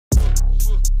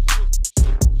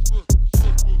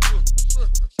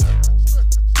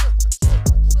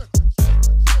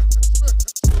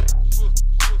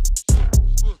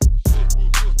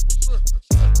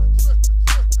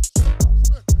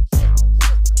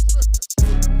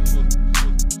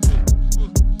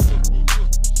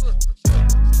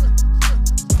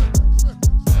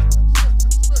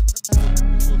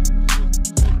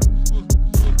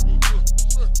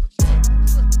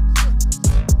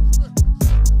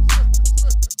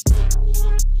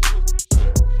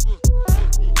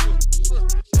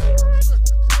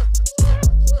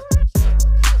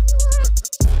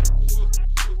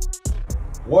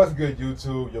What's good,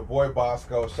 YouTube? Your boy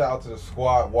Bossco. Shout out to the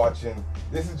squad watching.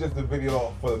 This is just a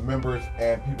video for the members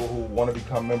and people who want to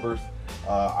become members.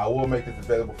 I will make this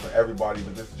available for everybody,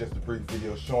 but this is just a brief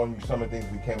video showing you some of the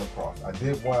things we came across. I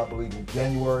did one, I believe, in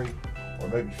January or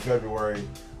maybe February.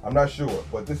 I'm not sure,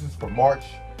 but this is for March.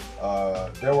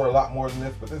 There were a lot more than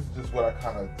this, but this is just what I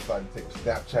kind of decided to take a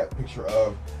Snapchat picture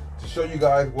of to show you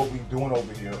guys what we're doing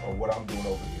over here, or what I'm doing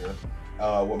over here.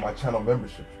 With my channel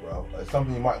memberships, bro. It's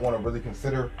something you might want to really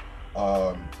consider.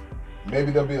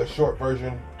 Maybe there'll be a short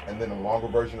version and then a longer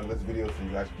version of this video so you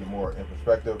guys can get more in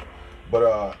perspective.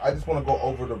 But I just want to go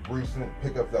over the recent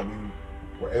pickups that we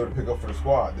were able to pick up for the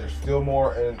squad. There's still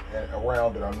more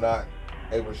around that I'm not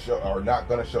able to show, or not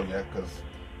going to show yet, because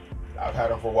I've had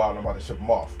them for a while and I'm about to ship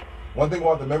them off. One thing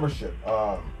about the membership,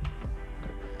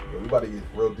 we about to get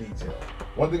real detailed.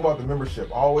 One thing about the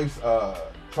membership, I always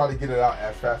try to get it out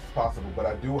as fast as possible, but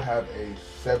I do have a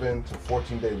 7 to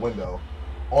 14 day window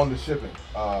on the shipping.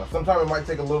 Sometimes it might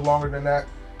take a little longer than that.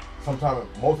 Sometimes,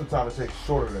 most of the time, it takes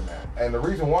shorter than that. And the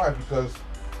reason why is because,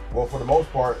 well, for the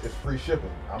most part, it's free shipping.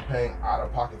 I'm paying out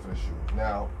of pocket for the shoes.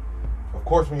 Now, of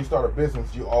course, when you start a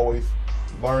business, you always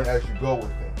learn as you go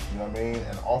with things, you know what I mean?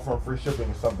 And offering free shipping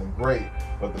is something great,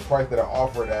 but the price that I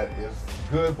offer that is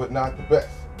good, but not the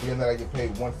best, being that I get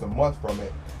paid once a month from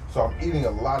it. So I'm eating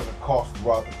a lot of the cost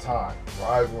throughout the time,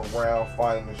 driving around,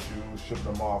 finding the shoes,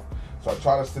 shipping them off. So I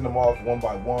try to send them off one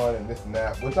by one and this and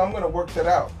that, which I'm gonna work that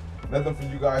out. Nothing for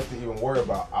you guys to even worry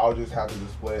about. I'll just have to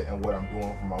display it and what I'm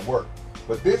doing for my work.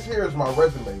 But this here is my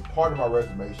resume, part of my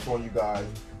resume, showing you guys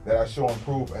that I show and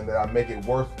prove and that I make it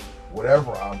worth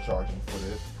whatever I'm charging for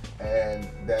this. And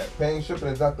that paying shipping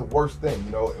is not the worst thing,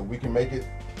 you know, if we can make it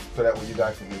so that way you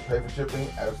guys can get paid for shipping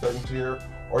at a certain tier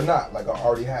or not, like I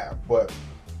already have. But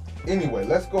anyway,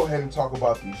 let's go ahead and talk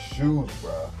about these shoes,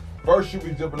 bruh. First shoe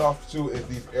we jumping off to is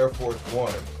these Air Force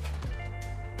Ones.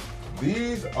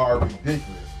 These are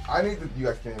ridiculous. I need to, you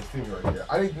guys can't even see me right here.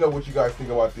 I need to know what you guys think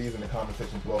about these in the comment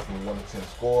section below from a 1 to 10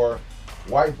 score.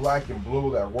 White, black, and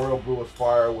blue. That royal blue is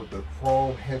fire with the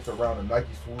chrome hints around the Nike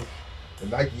swoosh. The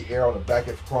Nike Air on the back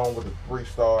is chrome with the 3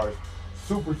 stars.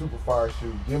 Super, super fire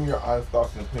shoe. Give me your honest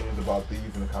thoughts and opinions about these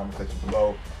in the comment section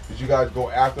below. Did you guys go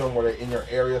after them? Were they in your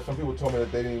area? Some people told me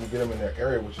that they didn't even get them in their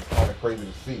area, which is kind of crazy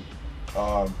to see.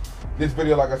 This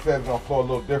video, like I said, is going to flow a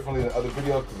little differently than other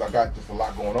videos because I got just a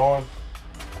lot going on.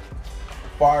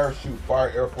 Fire shoe,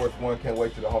 fire Air Force One. Can't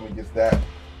wait till the homie gets that.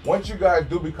 Once you guys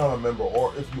do become a member,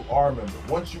 or if you are a member,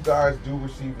 once you guys do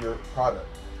receive your product,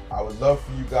 I would love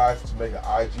for you guys to make an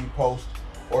IG post,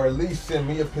 or at least send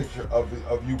me a picture of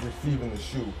you receiving the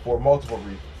shoe for multiple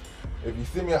reasons. If you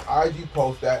send me an IG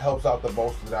post, that helps out the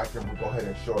most, so that I can go ahead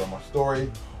and show it on my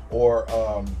story or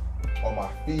on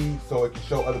my feed, so it can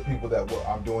show other people that what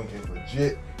I'm doing is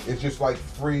legit. It's just like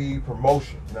free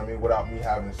promotion, you know what I mean, without me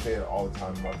having to say it all the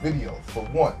time in my videos, for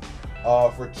one.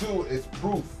 For two, it's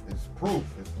proof. It's proof.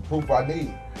 It's the proof I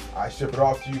need. I ship it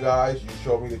off to you guys. You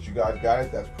show me that you guys got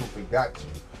it. That's proof it got to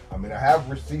you. I mean, I have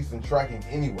receipts and tracking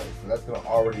anyway, so that's going to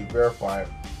already verify it,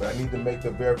 but I need to make the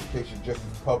verification just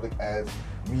as public as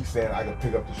me saying I can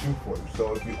pick up the shoe for you.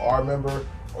 So if you are a member,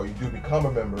 or you do become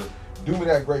a member, do me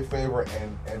that great favor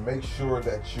and make sure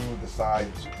that you decide,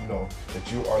 you know,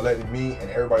 that you are letting me and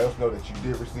everybody else know that you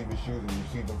did receive your shoes and you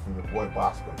received them from your boy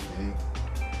Bossco. See?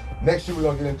 Next shoe we're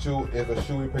going to get into is a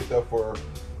shoe we picked up for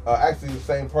actually the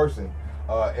same person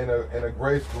in a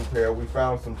grade school pair. We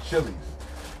found some Chili's.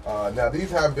 Now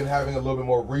these have been having a little bit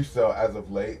more resale as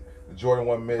of late. The Jordan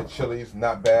 1 Mid Chili's,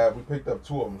 not bad. We picked up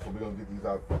 2 of them, so we're going to get these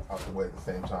out the way at the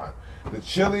same time. The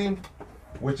Chili,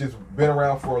 which has been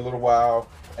around for a little while,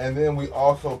 and then we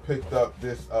also picked up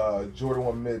this Jordan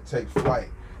 1 Mid Take Flight.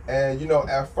 And you know,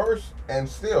 at first and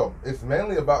still, it's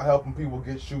mainly about helping people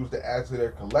get shoes to add to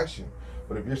their collection.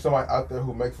 But if you're somebody out there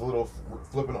who makes a little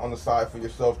flipping on the side for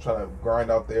yourself, trying to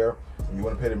grind out there, and you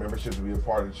want to pay the membership to be a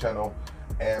part of the channel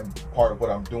and part of what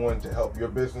I'm doing to help your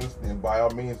business, then by all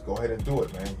means, go ahead and do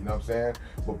it, man. You know what I'm saying?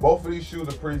 But both of these shoes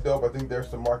are pretty dope. I think there's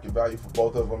some market value for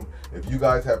both of them. If you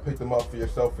guys have picked them up for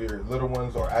yourself, for your little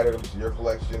ones, or added them to your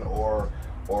collection, or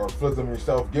flipped them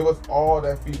yourself, give us all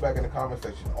that feedback in the comment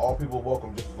section. All people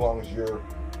welcome, just as long as you're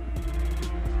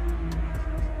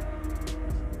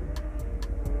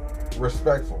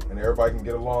respectful and everybody can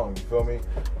get along, you feel me?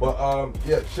 But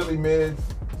yeah, Chili Mids,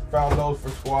 found those for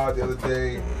squad the other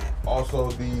day. Also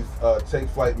these Take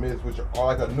Flight Mids, which are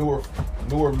like a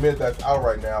newer mid that's out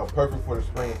right now, perfect for the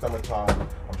spring and summertime.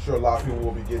 I'm sure a lot of people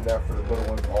will be getting that for the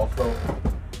little ones also.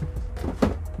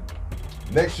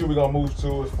 Next shoe we're gonna move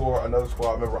to is for another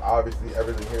squad member. Obviously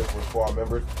everything here is for squad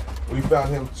members. We found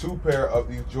him 2 pair of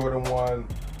these Jordan 1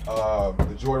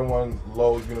 the Jordan 1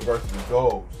 Low University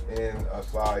Golds in a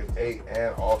size 8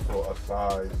 and also a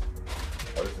size,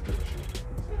 oh, this is a different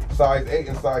shoe. Size 8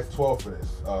 and size 12 for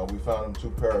this. We found them 2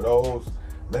 pair of those.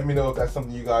 Let me know if that's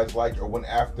something you guys liked or went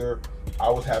after. I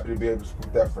was happy to be able to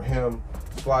scoop that for him.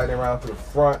 Sliding around to the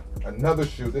front, another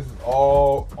shoe. This is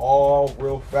all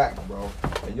real facts, bro.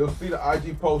 And you'll see the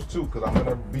IG post too, because I'm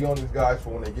gonna be on these guys for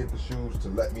when they get the shoes to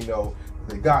let me know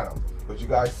that they got them. But you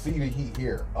guys see the heat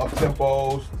here. Up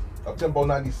tempo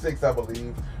 96, I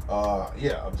believe.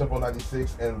 Yeah, up tempo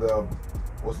 96, and the,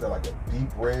 what's that, like a deep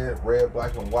red,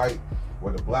 black and white,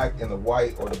 where the black and the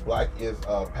white, or the black is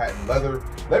patent leather.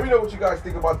 Let me know what you guys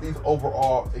think about these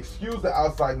overall. Excuse the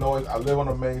outside noise. I live on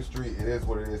a main street. It is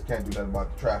what it is. Can't do nothing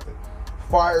about the traffic.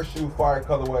 Fire shoe, fire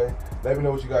colorway. Let me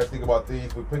know what you guys think about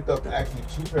these. We picked up actually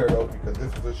 2 pair though, because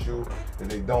this is a shoe that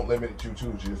they don't limit it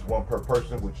to just 1 per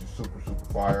person, which is super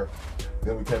fire.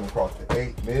 Then we came across the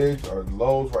 8 mids or the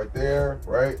lows right there,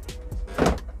 right?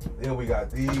 Then we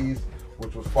got these,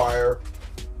 which was fire.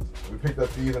 We picked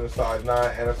up these in a size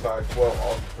 9 and a size 12,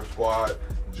 also for squad.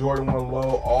 Jordan 1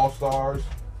 Low All-Stars,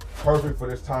 perfect for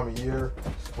this time of year.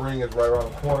 Spring is right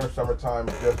around the corner. Summertime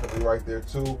is definitely right there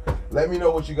too. Let me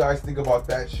know what you guys think about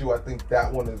that shoe. I think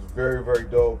that one is very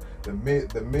dope. The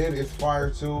mid is fire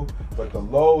too, but the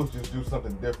lows just do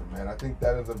something different, man. I think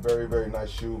that is a very nice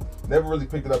shoe. Never really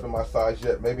picked it up in my size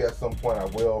yet. Maybe at some point I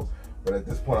will, but at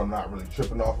this point I'm not really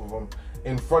tripping off of them.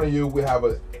 In front of you, we have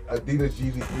a Adidas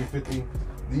Yeezy 350.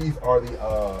 These are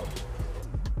the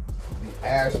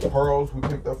Ash Pearls we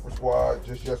picked up for squad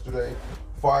just yesterday.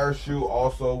 Fire shoe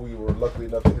also. We were lucky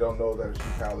enough to hit on those at a shoe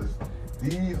palace.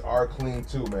 These are clean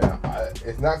too, man.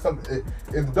 It's not something.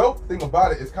 It's the dope thing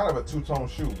about it. It's kind of a 2-tone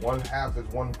shoe. One half is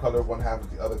one color, one half is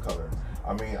the other color.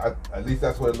 I mean, at least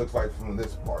that's what it looks like from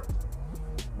this part.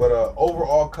 But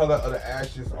overall color of the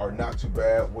ashes are not too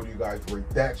bad. What do you guys rate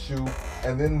that shoe?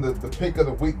 And then the pick of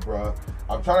the week, bro.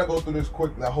 I'm trying to go through this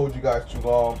quick, not hold you guys too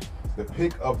long. The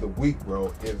pick of the week,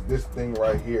 bro, is this thing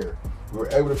right here. We were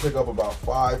able to pick up about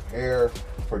 5 pairs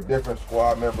for different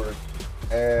squad members.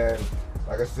 And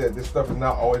like I said, this stuff is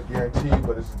not always guaranteed,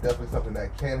 but this is definitely something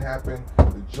that can happen.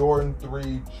 The Jordan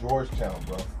 3 Georgetown,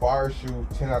 bro. Fire shoe,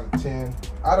 10 out of 10.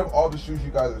 Out of all the shoes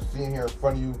you guys are seeing here in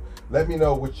front of you, let me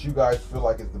know what you guys feel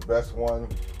like is the best one.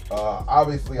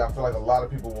 Obviously, I feel like a lot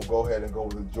of people will go ahead and go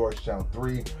with the Georgetown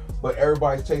 3, but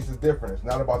everybody's taste is different. It's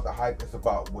not about the hype, it's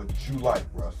about what you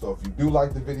like, bro. So if you do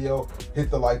like the video,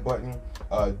 hit the like button.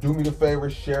 Do me the favor,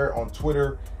 share it on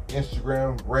Twitter,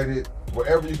 Instagram, Reddit,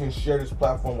 wherever you can share this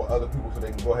platform with other people so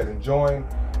they can go ahead and join.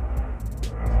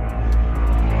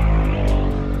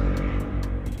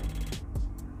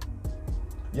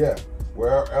 Yeah,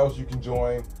 where else you can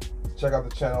join. Check out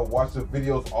the channel, watch the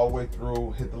videos all the way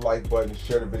through, hit the like button,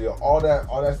 share the video, all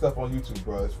that stuff on YouTube,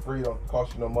 bro. It's free, don't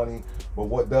cost you no money. But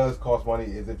what does cost money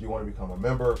is if you want to become a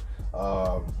member.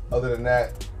 Other than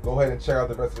that, go ahead and check out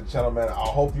the rest of the channel, man. I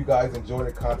hope you guys enjoy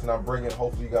the content I'm bringing.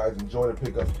 Hopefully you guys enjoy the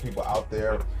pickups for people out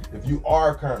there. If you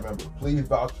are a current member, please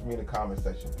vouch for me in the comment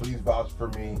section. Please vouch for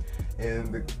me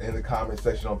in the comment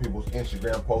section on people's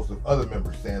Instagram posts of other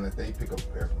members saying that they pick up a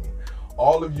pair for me.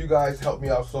 All of you guys help me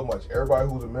out so much. Everybody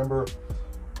who's a member,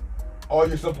 all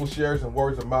your simple shares and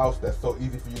words of mouth, that's so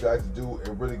easy for you guys to do. It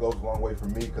really goes a long way for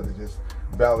me because it just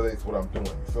validates what I'm doing.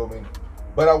 You feel me?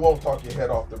 But I won't talk your head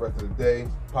off the rest of the day.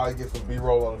 Probably get some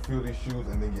B-roll on a few of these shoes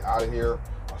and then get out of here.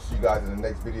 I'll see you guys in the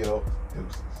next video.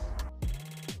 Deuces.